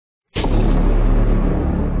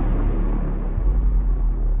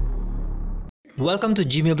Welcome to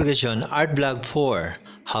Jimmy Obligacion Art Vlog 4,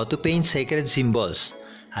 How to Paint Sacred Symbols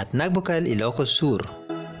at Nagbukal, Ilocos Sur.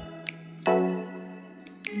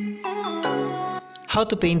 How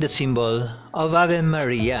to paint the symbol of Ave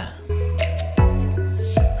Maria.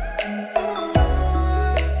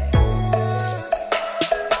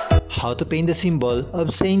 How to paint the symbol of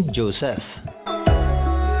Saint Joseph.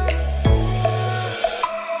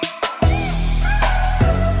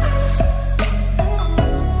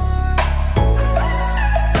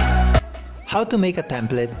 How to make a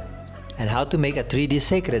template and how to make a 3D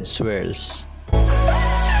sacred swirls.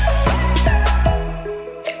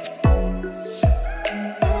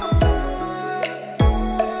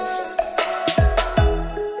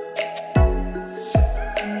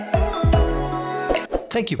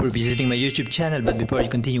 Thank you for visiting my YouTube channel, but before you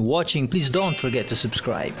continue watching, please don't forget to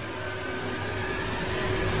subscribe.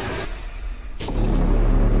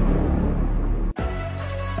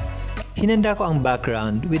 Hinanda ko ang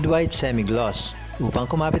background with white semi-gloss upang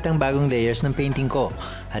kumapit ang bagong layers ng painting ko.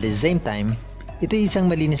 At the same time, ito ay isang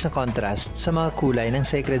malinis na contrast sa mga kulay ng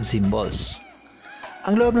sacred symbols.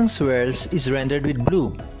 Ang loob ng swirls is rendered with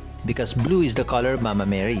blue because blue is the color of Mama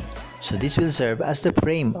Mary. So this will serve as the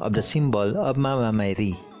frame of the symbol of Mama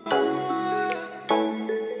Mary.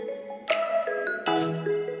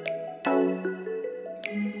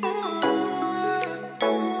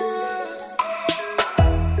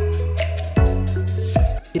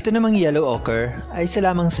 Ito namang yellow ochre ay isa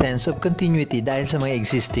lamang sense of continuity dahil sa mga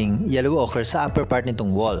existing yellow ochre sa upper part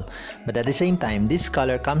nitong wall. But at the same time, this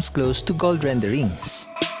color comes close to gold renderings.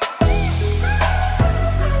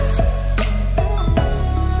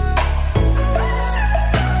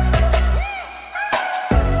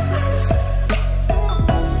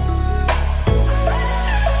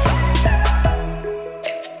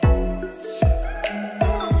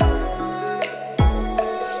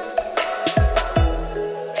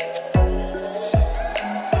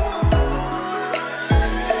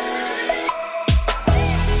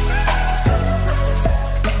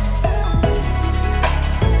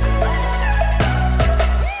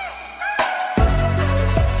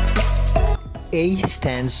 A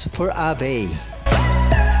stands for Ave.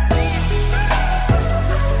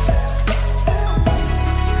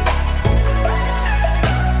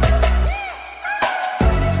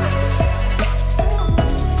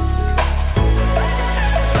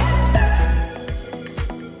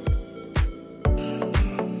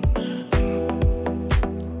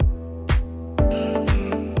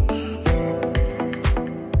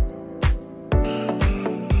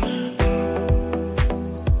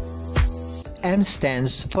 M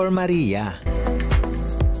stands for Maria.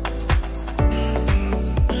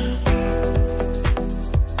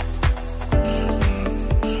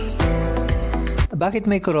 Bakit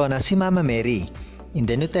may corona si Mama Mary? In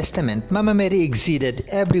the New Testament, Mama Mary exceeded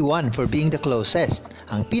everyone for being the closest,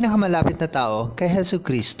 ang pinakamalapit na tao kay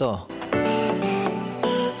Jesucristo.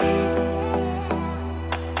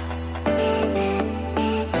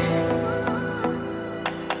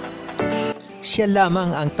 Siya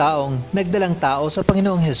lamang ang taong nagdalang tao sa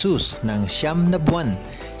Panginoong Jesus ng 9 na buwan.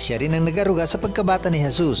 Siya rin ang nag-aruga sa pagkabata ni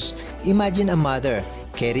Jesus. Imagine a mother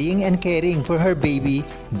carrying and caring for her baby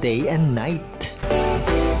day and night.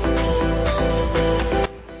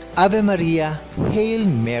 Ave Maria, Hail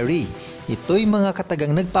Mary. Ito'y mga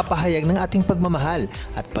katagang nagpapahayag ng ating pagmamahal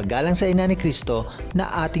at paggalang sa ina ni Kristo na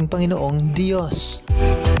ating Panginoong Diyos.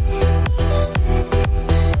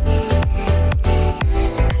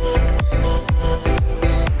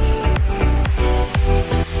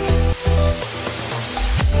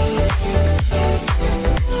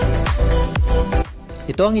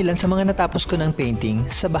 Ito ang ilan sa mga natapos ko ng painting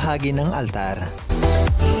sa bahagi ng altar.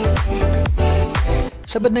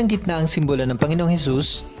 Sa bandang gitna ang simbolo ng Panginoong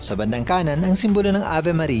Hesus, sa bandang kanan ang simbolo ng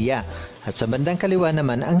Ave Maria, at sa bandang kaliwa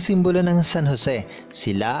naman ang simbolo ng San Jose.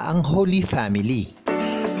 Sila ang Holy Family.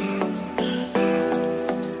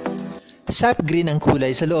 Sap green ang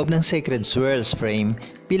kulay sa loob ng Sacred Swirls frame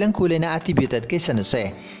bilang kulay na attributed kay San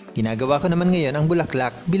Jose. Ginagawa ko naman ngayon ang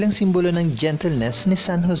bulaklak bilang simbolo ng gentleness ni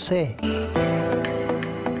San Jose.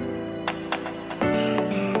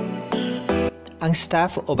 Ang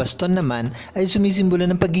staff o baston naman ay sumisimbolo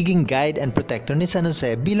ng pagiging guide and protector ni San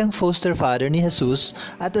Jose bilang foster father ni Jesus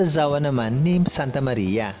at asawa naman ni Santa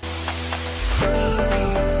Maria.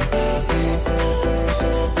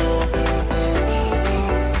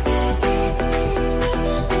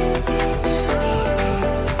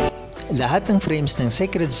 Lahat ng frames ng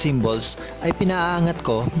sacred symbols ay pinaaangat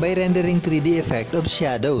ko by rendering 3D effect of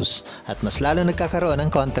shadows at mas lalo nagkakaroon ng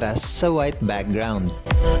contrast sa white background.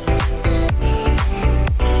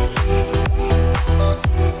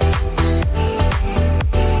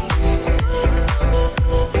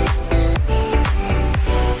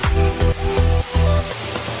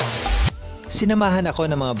 Sinamahan ako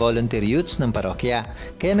ng mga volunteer youths ng parokya,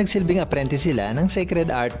 kaya nagsilbing apprentice sila ng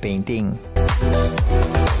sacred art painting.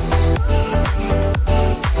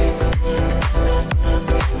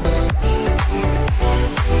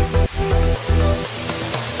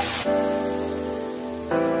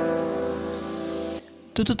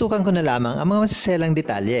 Tututukan ko na lamang ang mga masiselang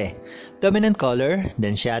detalye. Dominant color,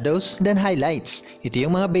 then shadows, then highlights. Ito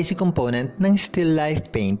yung mga basic component ng still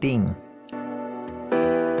life painting.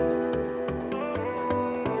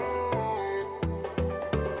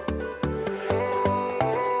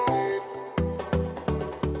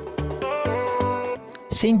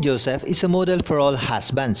 Saint Joseph is a model for all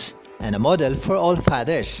husbands and a model for all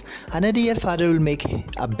fathers. An ideal father will make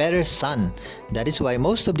a better son. That is why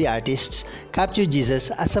most of the artists capture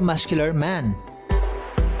Jesus as a muscular man.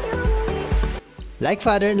 Like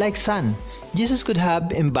father, like son, Jesus could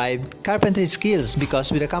have imbibed carpentry skills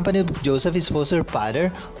because with the company of Joseph, his foster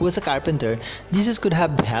father, who was a carpenter, Jesus could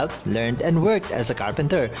have helped, learned, and worked as a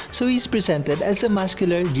carpenter. So he is presented as a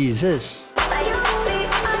muscular Jesus.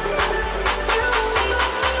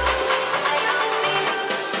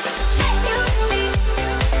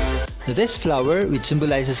 This flower, which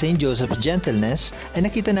symbolizes Saint Joseph's gentleness, ay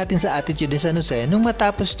nakita natin sa attitude ni San Jose nung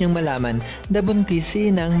matapos niyang malaman na buntis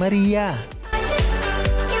si Inang Maria.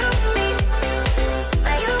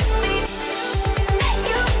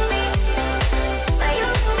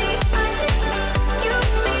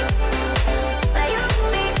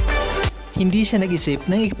 Hindi siya nag-isip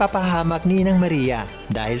ng ipapahamak ni Inang Maria.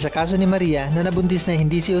 Dahil sa kaso ni Maria na nabuntis na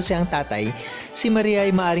hindi si Jose ang tatay, si Maria ay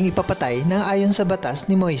maaring ipapatay nang ayon sa batas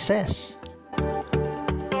ni Moises.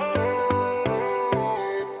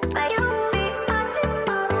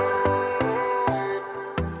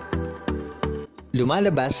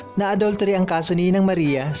 Lumalabas na adultery ang kaso ni Inang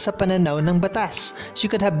Maria sa pananaw ng batas. She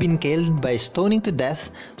could have been killed by stoning to death,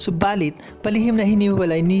 subalit palihim na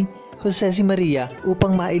hiniwalay ni Jose si Maria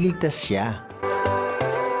upang mailigtas siya.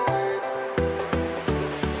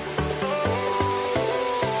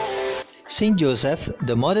 Saint Joseph,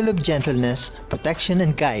 the model of gentleness, protection,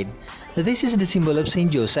 and guide. This is the symbol of Saint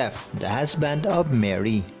Joseph, the husband of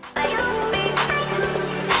Mary.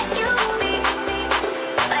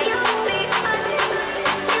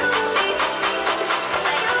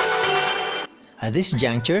 At this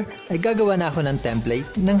juncture, ay gagawa na ako ng template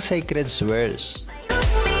ng sacred swirls.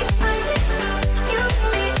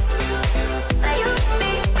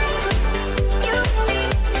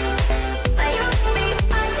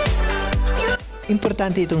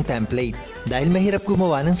 Importante itong template dahil mahirap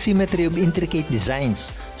gumawa ng symmetry of intricate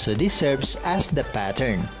designs, so this serves as the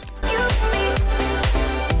pattern.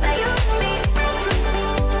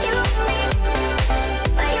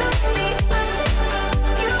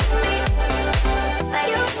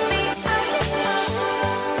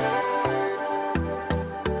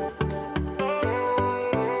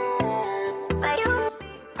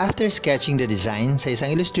 After sketching the design sa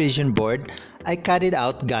isang illustration board, I cut it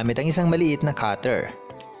out gamit ang isang maliit na cutter.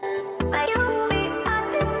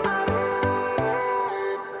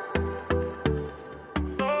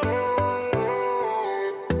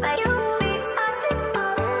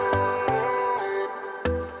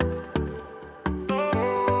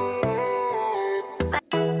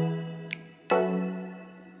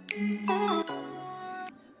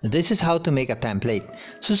 This is how to make a template.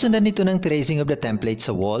 Susundan nito ng tracing of the template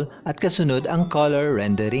sa wall at kasunod ang color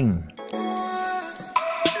rendering.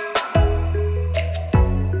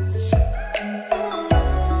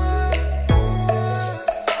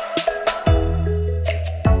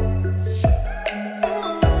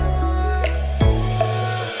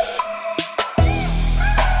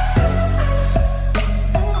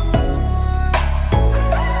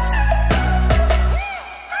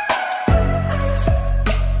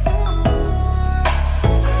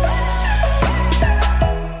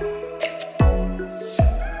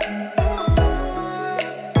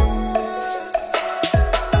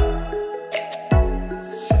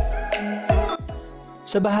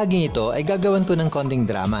 Sa bahaging ito ay gagawan ko ng konting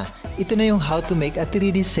drama. Ito na yung how to make a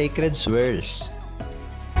 3D sacred swirls.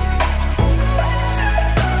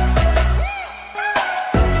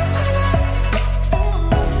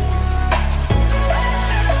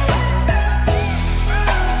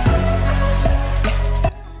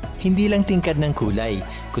 Hindi lang tingkad ng kulay,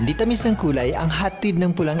 kundi tamis ng kulay ang hatid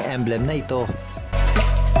ng pulang emblem na ito.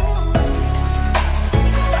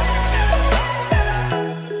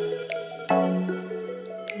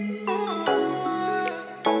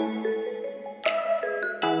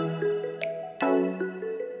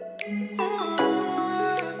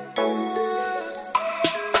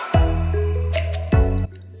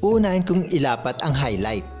 Uunahin kong ilapat ang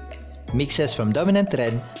highlight. Mixes from dominant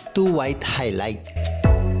red to white highlight.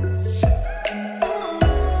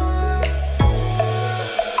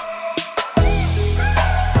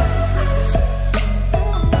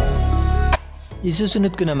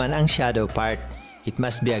 Isusunod ko naman ang shadow part. It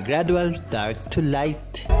must be a gradual dark to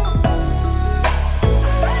light.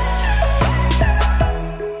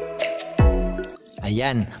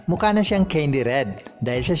 Ayan, mukha na siyang candy red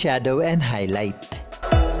dahil sa shadow and highlight.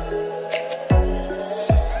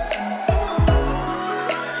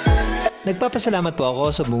 Nagpapasalamat po ako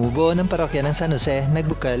sa bumubuo ng parokya ng San Jose,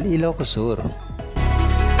 Nagbukal, Ilocos Sur.